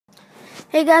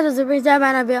Hey guys, what's up? It's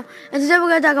Annabelle, and today we're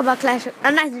going to talk about Clash of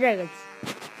Knights and Dragons.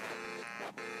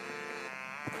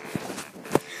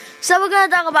 So we're going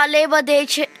to talk about Labor Day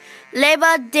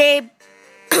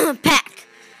pack.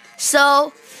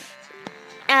 So,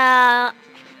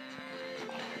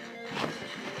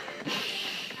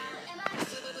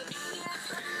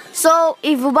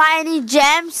 if you buy any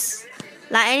gems,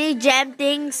 like any gem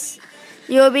things,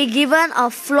 you will be given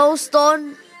a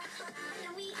flowstone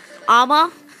armor.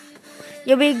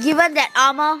 You'll be given that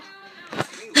armor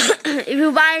if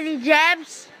you buy any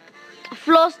gems,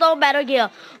 flowstone battle gear,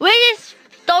 which is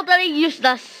totally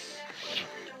useless,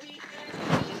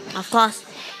 of course.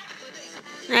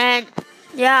 And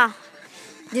yeah,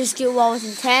 this guild war was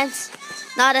intense.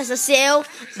 Now there's a sale,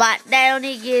 but that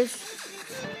only gives,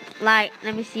 like,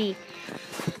 let me see.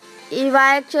 If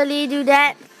I actually do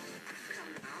that,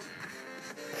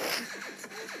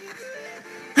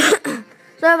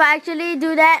 so if I actually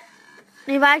do that,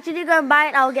 if I actually gonna buy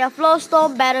it, I'll get a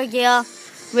flowstone battle gear,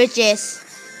 which is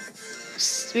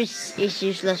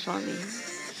useless for me.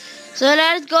 So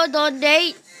let's go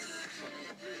donate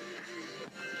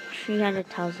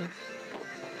 300,000.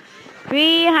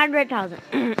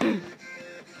 300,000.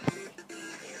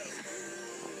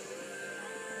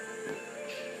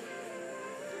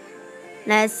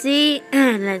 Let's see.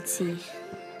 Let's see.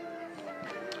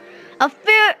 A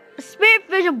spirit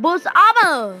fusion boost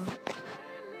armor.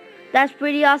 That's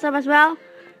pretty awesome as well.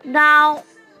 Now,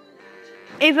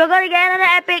 if you're gonna get another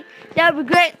epic, that would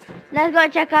be great. Let's go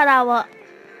check out our.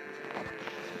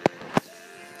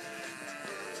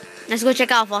 Let's go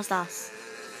check out 4 stars.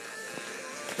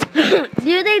 Do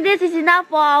you think this is enough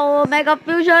for our mega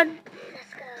fusion?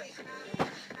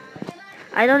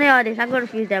 I don't know all this. I'm gonna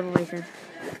fuse them myself.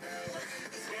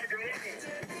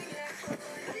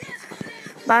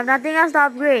 But nothing else to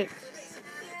upgrade.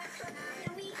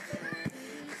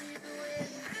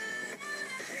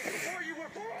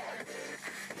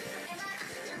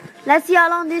 Let's see how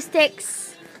long this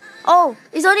takes. Oh,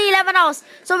 it's only 11 hours,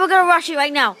 so we're gonna rush it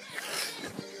right now.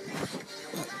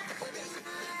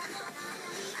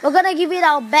 We're gonna give it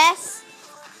our best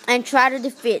and try to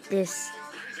defeat this.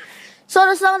 So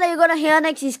the song that you're gonna hear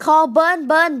next is called Burn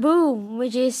Burn Boom,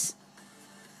 which is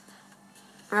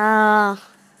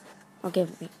okay.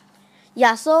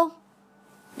 Yeah, so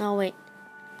no wait.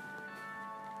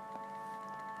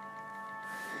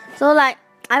 So like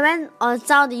I went on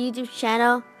some of the YouTube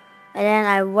channel, and then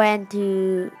I went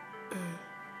to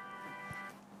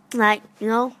like, you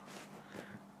know,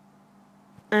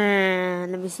 let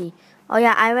me see. Oh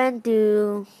yeah, I went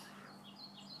to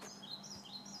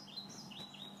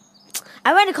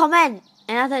comment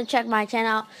and after check my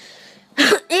channel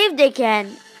if they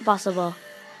can possible.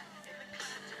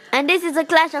 And this is a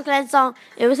Clash of Clans song.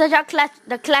 If you search out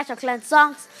the Clash of Clans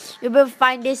songs, you'll be able to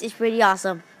find this. It's pretty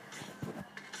awesome.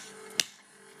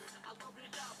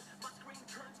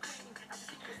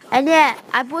 And yeah,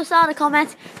 I put some in the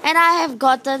comments, and I have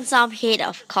gotten some hate,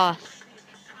 of course.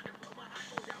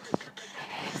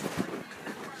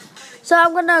 So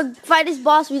I'm gonna fight this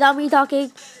boss without me talking,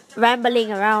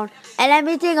 rambling around. And let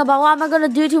me think about what am I gonna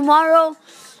do tomorrow.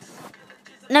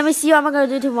 Let me see what I'm gonna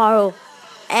do tomorrow.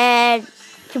 And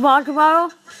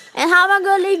tomorrow. And how am I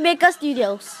gonna leave Maker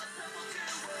Studios.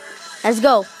 Let's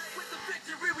go.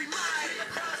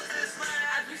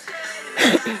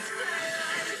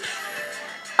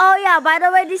 Oh yeah, by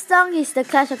the way, this song is the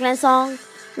Clash of Clans song,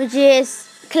 which is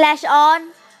Clash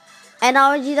On, an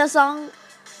original song,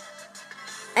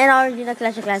 and original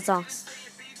Clash of Clans songs.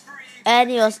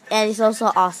 And it's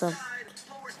also awesome.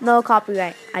 No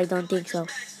copyright, I don't think so.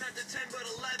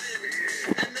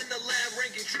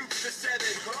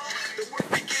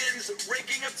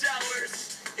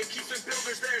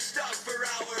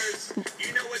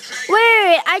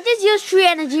 Wait, I just used 3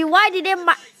 energy. Why did they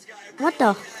what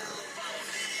the?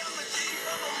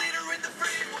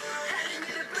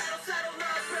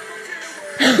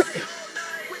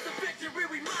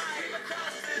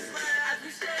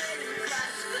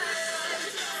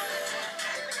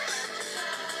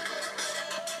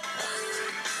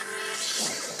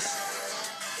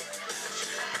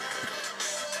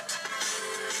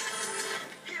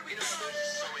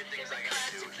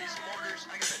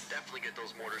 Get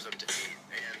those mortars up to 8,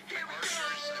 and my archers,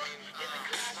 I mean,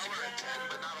 some are at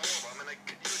 10, but not all of them, and I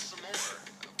could use some more.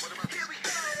 What about these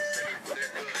cannons? I mean,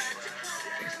 they're good, but the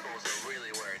expos are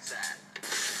really where it's at.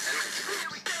 And my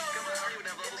troops, come on, I don't even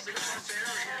have level 6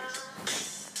 barbarians.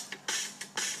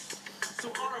 So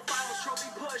on our final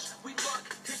trophy push, we look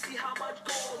to see how much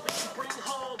gold we can bring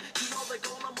home. You know the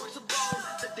golem works a bone.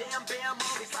 The damn bam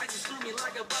on these slices through me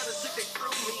like a butter stick, they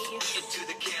threw me into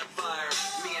the campfire.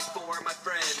 Me and 4 of my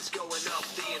friends going up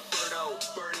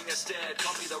instead.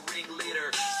 Call me the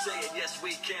ringleader, saying yes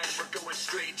we can. We're going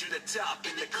straight to the top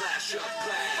in the clash of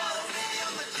clans. Follow me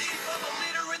on the jeep, I'm a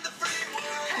leader in the free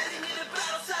world. Heading into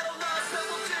battle, saddle up,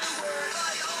 rebel to word.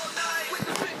 Fight all night with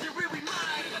the victory we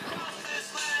might. Across this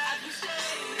land as we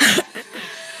stay.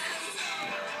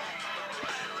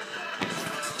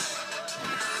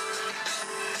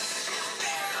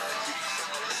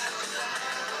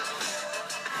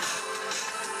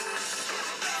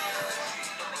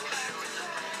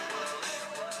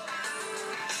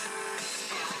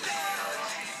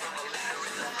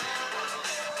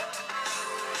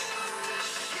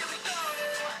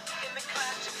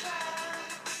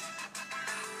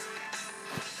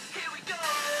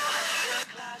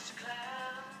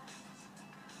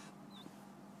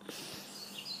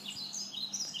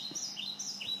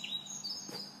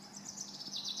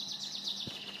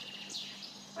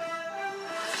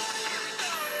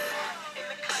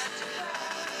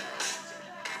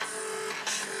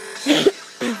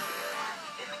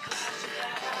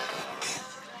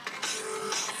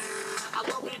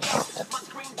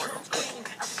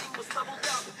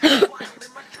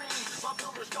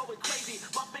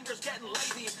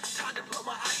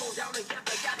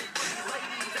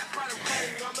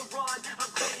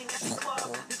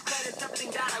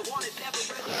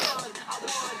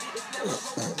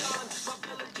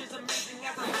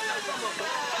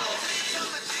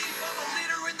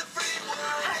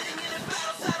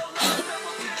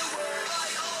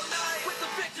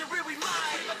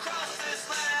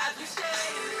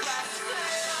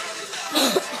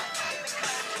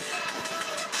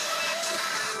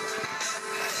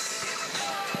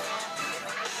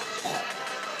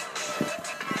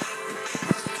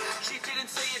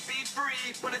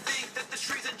 But I think that the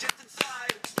treason just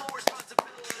inside. More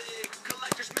responsibility.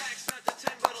 Collectors max not to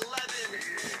 10 but 11.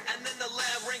 And then the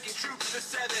lab ranking troops to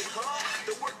 7.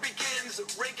 The work begins,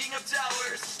 ranking up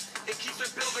towers. It keeps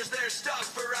the builders there stuck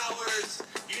for hours.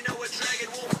 You know a dragon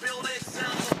won't build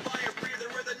itself. A fire breather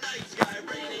with a night sky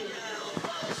raining hell.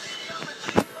 I'm a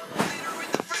chief, I'm a leader in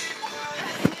the free world.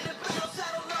 Heading in a battle,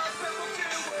 saddle up, rebel to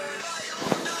word. Fight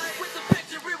all night with the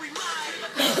victory we might.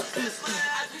 Across this land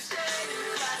as we stay in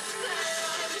the clash of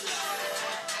clans.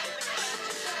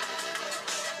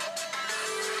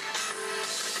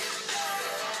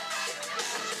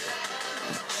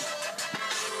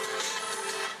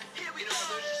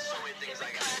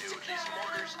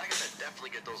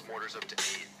 Definitely get those mortars up to 8,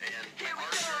 and my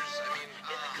archers, I mean,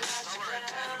 some are at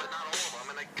 10, but not all of them,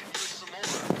 and I could use some more.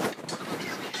 What about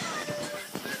these guys?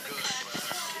 They're good, but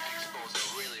the expos are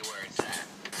really where it's at.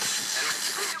 And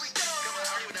come on, I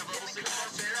don't even have level 6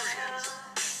 barbarians.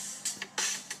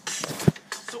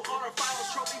 So on our final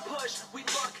trophy push, we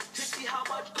look to see how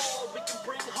much gold we can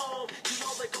bring home. You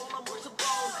know the golem works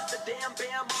alone. The damn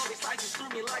bam always slices through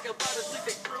me like a butter sleep.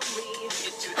 They threw me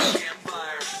into the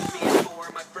campfire. Me and 4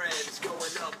 of my friends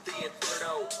going up the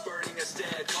inferno, burning us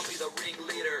dead. Call me the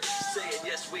ringleader, saying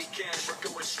yes we can. We're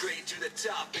going straight to the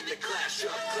top in the clash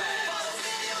of clans. Follow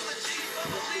me on the jeep,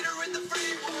 I'm a leader in the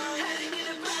free world. Heading in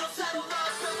a battle, saddle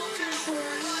up, rebel to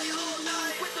word. Fight all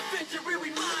night with the victory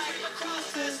we might.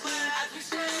 Across this land as we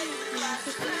stay in the clash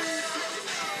of clans.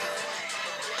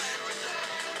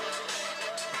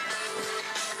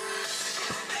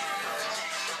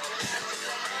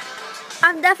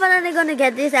 I'm definitely gonna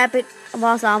get this epic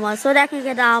boss armor so that I can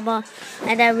get the armor,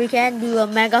 and then we can do a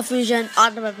mega fusion,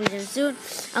 ultimate fusion soon.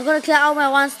 I'm gonna clear all my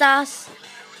 1 stars,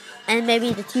 and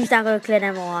maybe the 2 star I'm gonna clear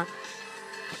them all.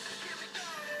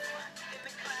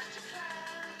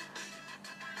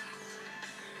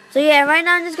 So yeah, right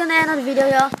now I'm just gonna end the video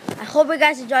here. I hope you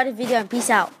guys enjoyed the video, and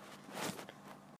peace out.